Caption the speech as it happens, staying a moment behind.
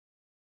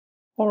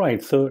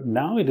Alright, so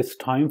now it is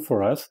time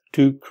for us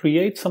to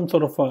create some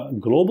sort of a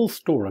global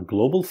store, a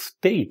global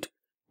state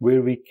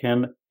where we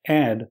can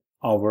add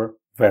our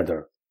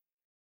weather.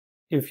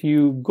 If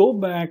you go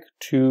back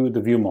to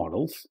the view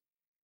models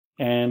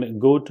and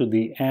go to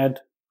the add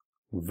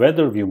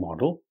weather view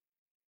model,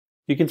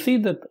 you can see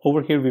that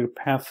over here we're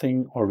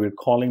passing or we're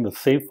calling the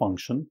save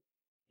function,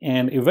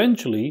 and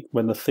eventually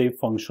when the save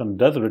function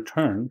does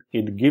return,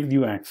 it gives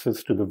you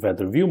access to the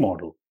weather view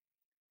model.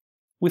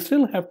 We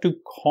still have to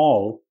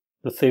call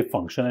the save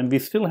function and we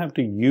still have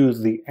to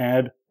use the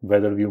add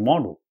weather view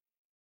model.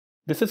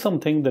 This is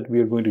something that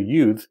we are going to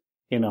use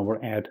in our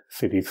add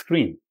city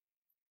screen.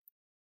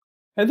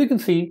 As you can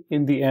see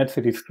in the add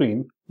city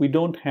screen, we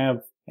don't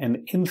have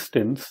an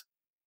instance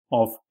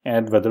of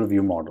add weather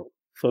view model.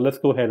 So let's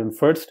go ahead and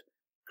first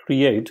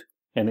create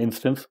an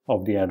instance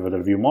of the add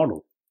weather view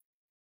model.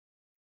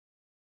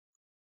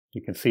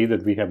 You can see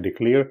that we have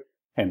declared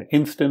an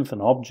instance,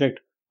 an object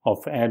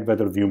of add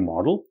weather view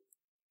model.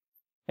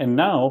 And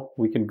now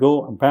we can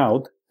go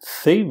about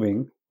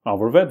saving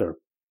our weather.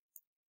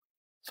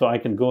 So I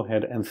can go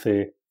ahead and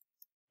say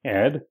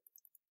add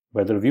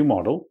weather view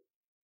model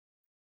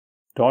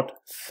dot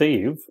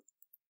save,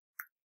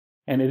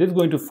 and it is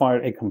going to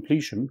fire a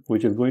completion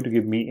which is going to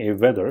give me a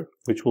weather,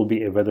 which will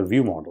be a weather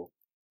view model.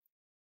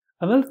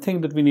 Another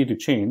thing that we need to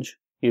change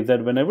is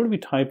that whenever we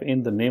type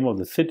in the name of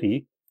the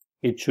city,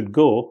 it should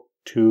go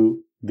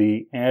to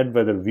the add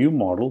weather view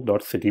model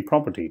dot city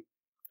property.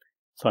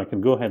 So I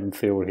can go ahead and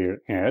say over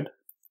here add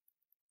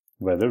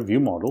weather view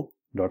model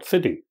dot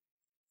city.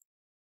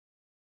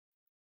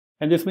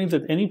 And this means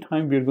that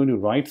anytime we are going to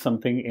write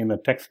something in a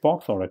text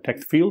box or a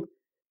text field,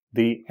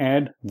 the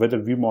add weather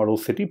view model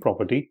city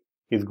property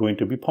is going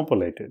to be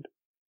populated.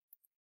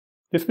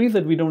 This means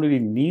that we don't really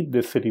need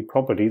this city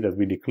property that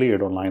we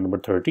declared on line number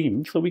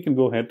 13, so we can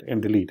go ahead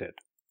and delete it.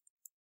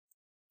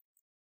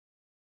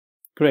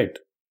 Great.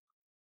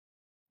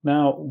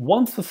 Now,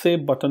 once the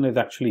save button is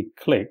actually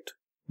clicked,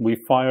 we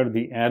fire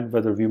the add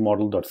weather view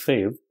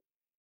model.save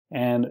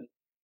and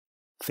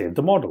save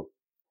the model.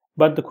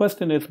 But the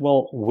question is,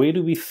 well, where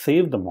do we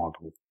save the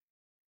model?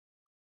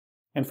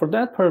 And for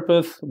that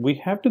purpose,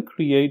 we have to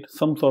create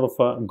some sort of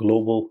a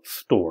global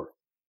store.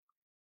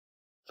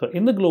 So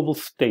in the global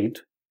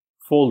state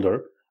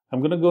folder,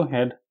 I'm going to go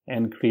ahead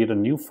and create a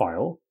new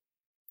file,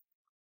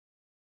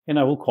 and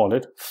I will call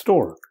it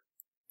store.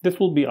 This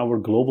will be our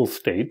global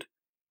state,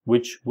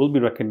 which will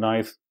be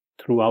recognized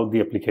throughout the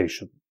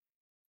application.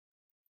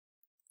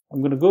 I'm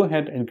going to go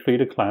ahead and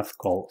create a class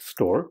called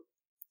store,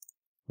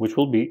 which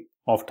will be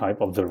of type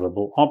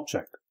observable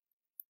object.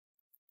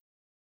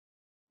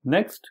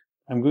 Next,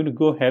 I'm going to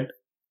go ahead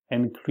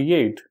and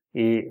create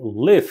a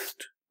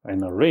list,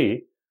 an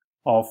array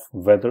of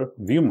weather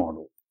view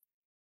model.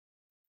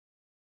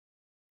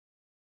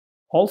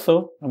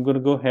 Also, I'm going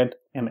to go ahead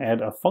and add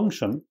a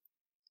function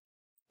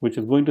which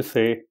is going to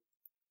say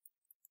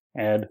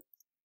add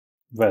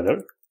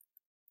weather,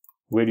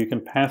 where you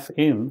can pass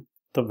in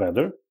the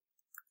weather,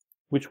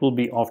 which will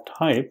be of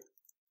type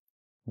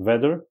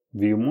weather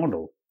view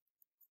model.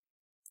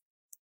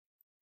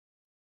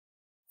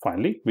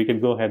 Finally, we can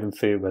go ahead and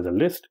say weather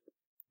list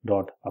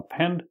dot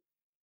append,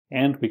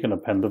 and we can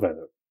append the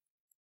weather.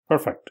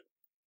 Perfect.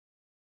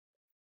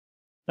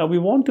 Now we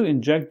want to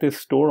inject this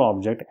store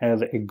object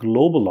as a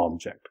global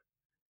object.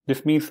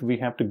 This means we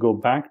have to go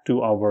back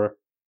to our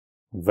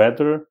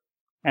weather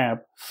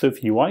app,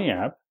 SwiftUI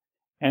app,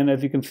 and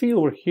as you can see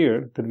over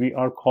here that we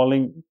are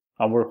calling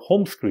our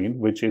home screen,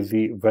 which is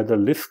the weather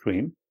list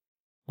screen,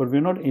 but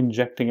we're not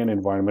injecting an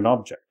environment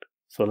object.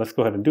 So let's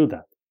go ahead and do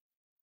that.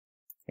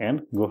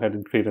 And go ahead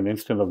and create an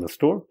instance of the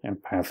store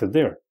and pass it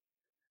there.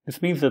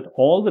 This means that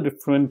all the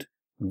different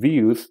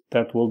views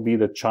that will be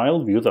the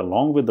child views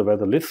along with the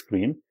weather list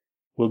screen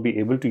will be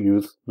able to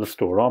use the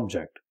store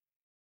object.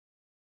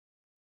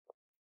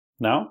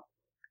 Now,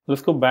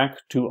 let's go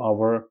back to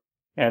our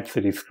add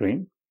city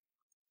screen.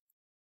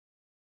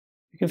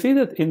 You can see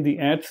that in the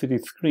add city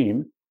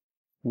screen,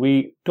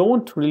 we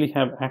don't really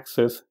have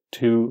access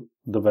to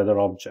the weather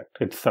object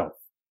itself.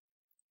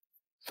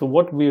 So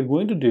what we are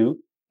going to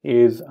do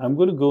is I'm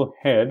going to go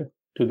ahead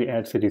to the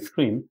add city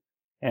screen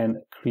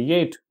and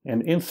create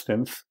an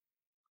instance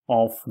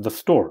of the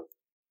store.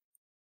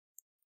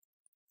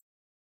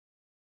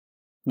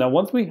 Now,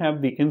 once we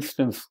have the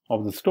instance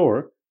of the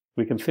store,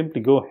 we can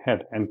simply go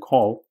ahead and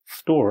call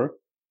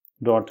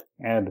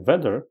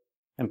store.addWeather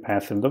and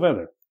pass in the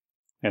weather.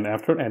 And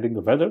after adding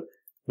the weather,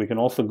 we can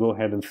also go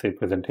ahead and say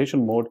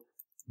presentation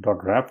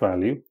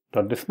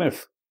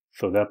mode.wrapValue.dismiss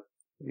so that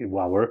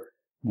our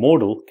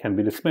modal can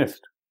be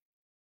dismissed.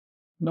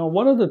 Now,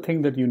 one other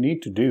thing that you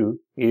need to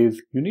do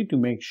is you need to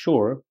make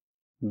sure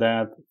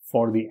that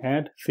for the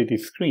add city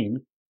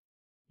screen,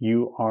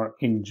 you are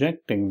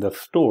injecting the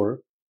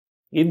store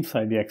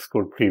inside the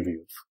Xcode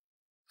previews.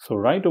 So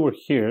right over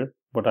here,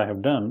 what I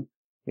have done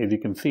is you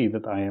can see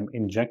that I am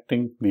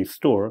injecting the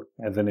store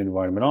as an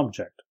environment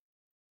object.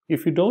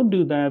 If you don't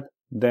do that,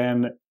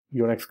 then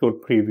your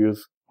Xcode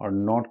previews are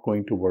not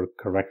going to work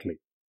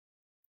correctly.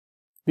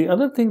 The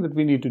other thing that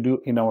we need to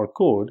do in our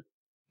code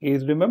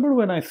is, remember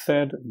when I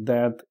said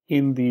that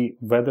in the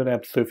weather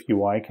app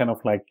SwiftUI, kind of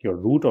like your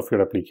root of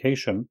your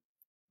application,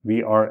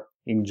 we are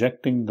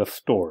injecting the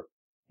store,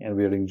 and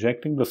we are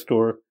injecting the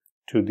store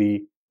to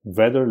the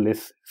weather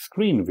list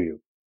screen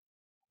view.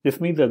 This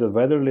means that the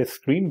weather list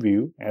screen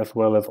view, as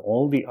well as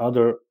all the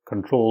other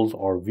controls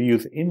or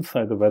views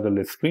inside the weather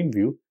list screen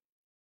view,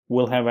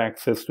 will have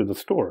access to the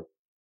store.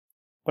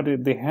 But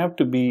they have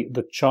to be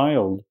the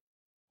child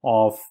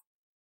of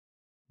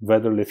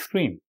weather list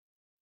screen.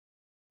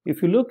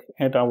 If you look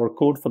at our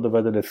code for the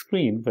weather list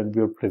screen, when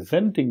we are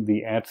presenting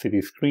the add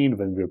city screen,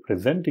 when we are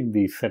presenting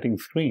the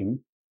settings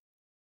screen,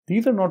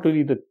 these are not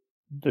really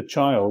the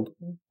child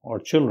or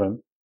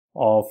children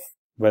of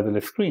weather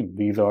list screen.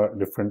 These are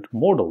different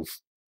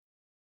modals.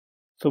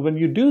 So when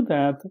you do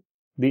that,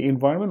 the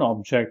environment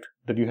object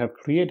that you have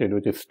created,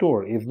 which is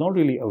store, is not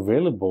really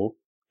available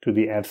to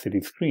the add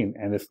city screen,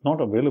 and it's not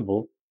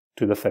available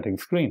to the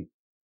settings screen.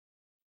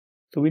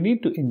 So we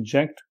need to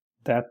inject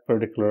that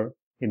particular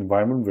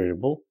environment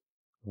variable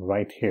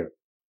right here.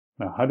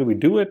 Now, how do we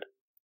do it?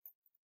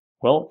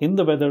 Well, in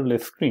the weather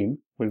list screen,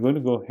 we're going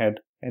to go ahead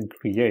and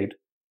create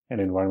an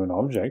environment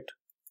object,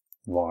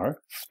 var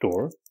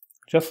store,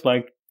 just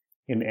like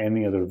in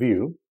any other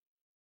view.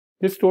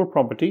 This store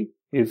property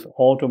is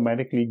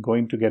automatically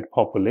going to get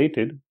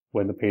populated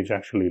when the page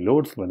actually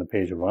loads, when the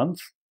page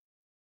runs.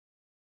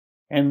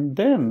 And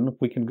then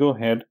we can go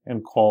ahead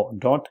and call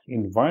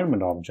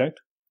 .environmentObject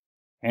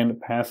and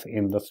pass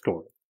in the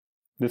store.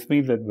 This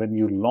means that when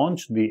you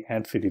launch the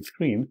add city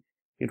screen,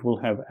 it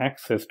will have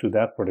access to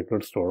that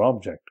particular store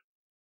object.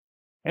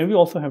 And we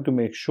also have to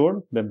make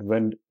sure that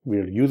when we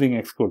are using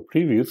Xcode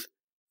previews,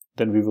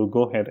 then we will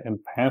go ahead and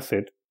pass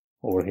it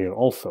over here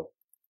also.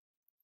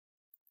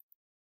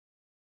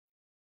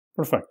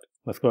 Perfect.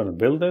 Let's go ahead and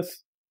build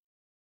this,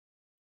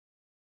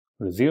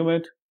 resume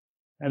it,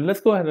 and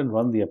let's go ahead and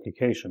run the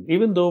application,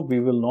 even though we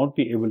will not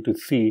be able to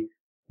see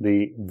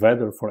the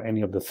weather for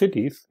any of the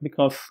cities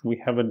because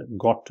we haven't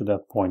got to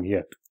that point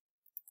yet.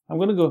 I'm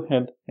going to go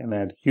ahead and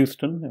add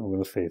Houston, and we're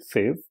going to say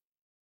save,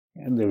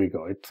 and there we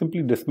go. It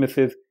simply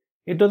dismisses.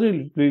 It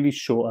doesn't really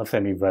show us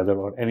any weather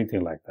or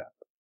anything like that.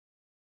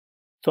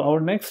 So our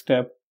next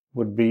step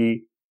would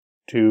be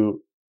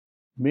to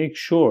make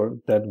sure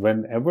that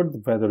whenever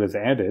the weather is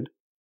added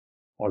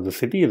or the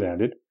city is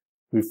added,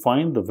 we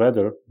find the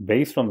weather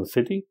based on the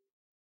city,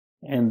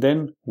 and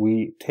then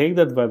we take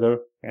that weather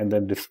and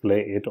then display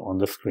it on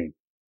the screen.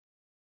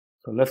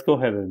 So let's go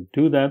ahead and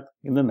do that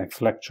in the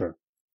next lecture.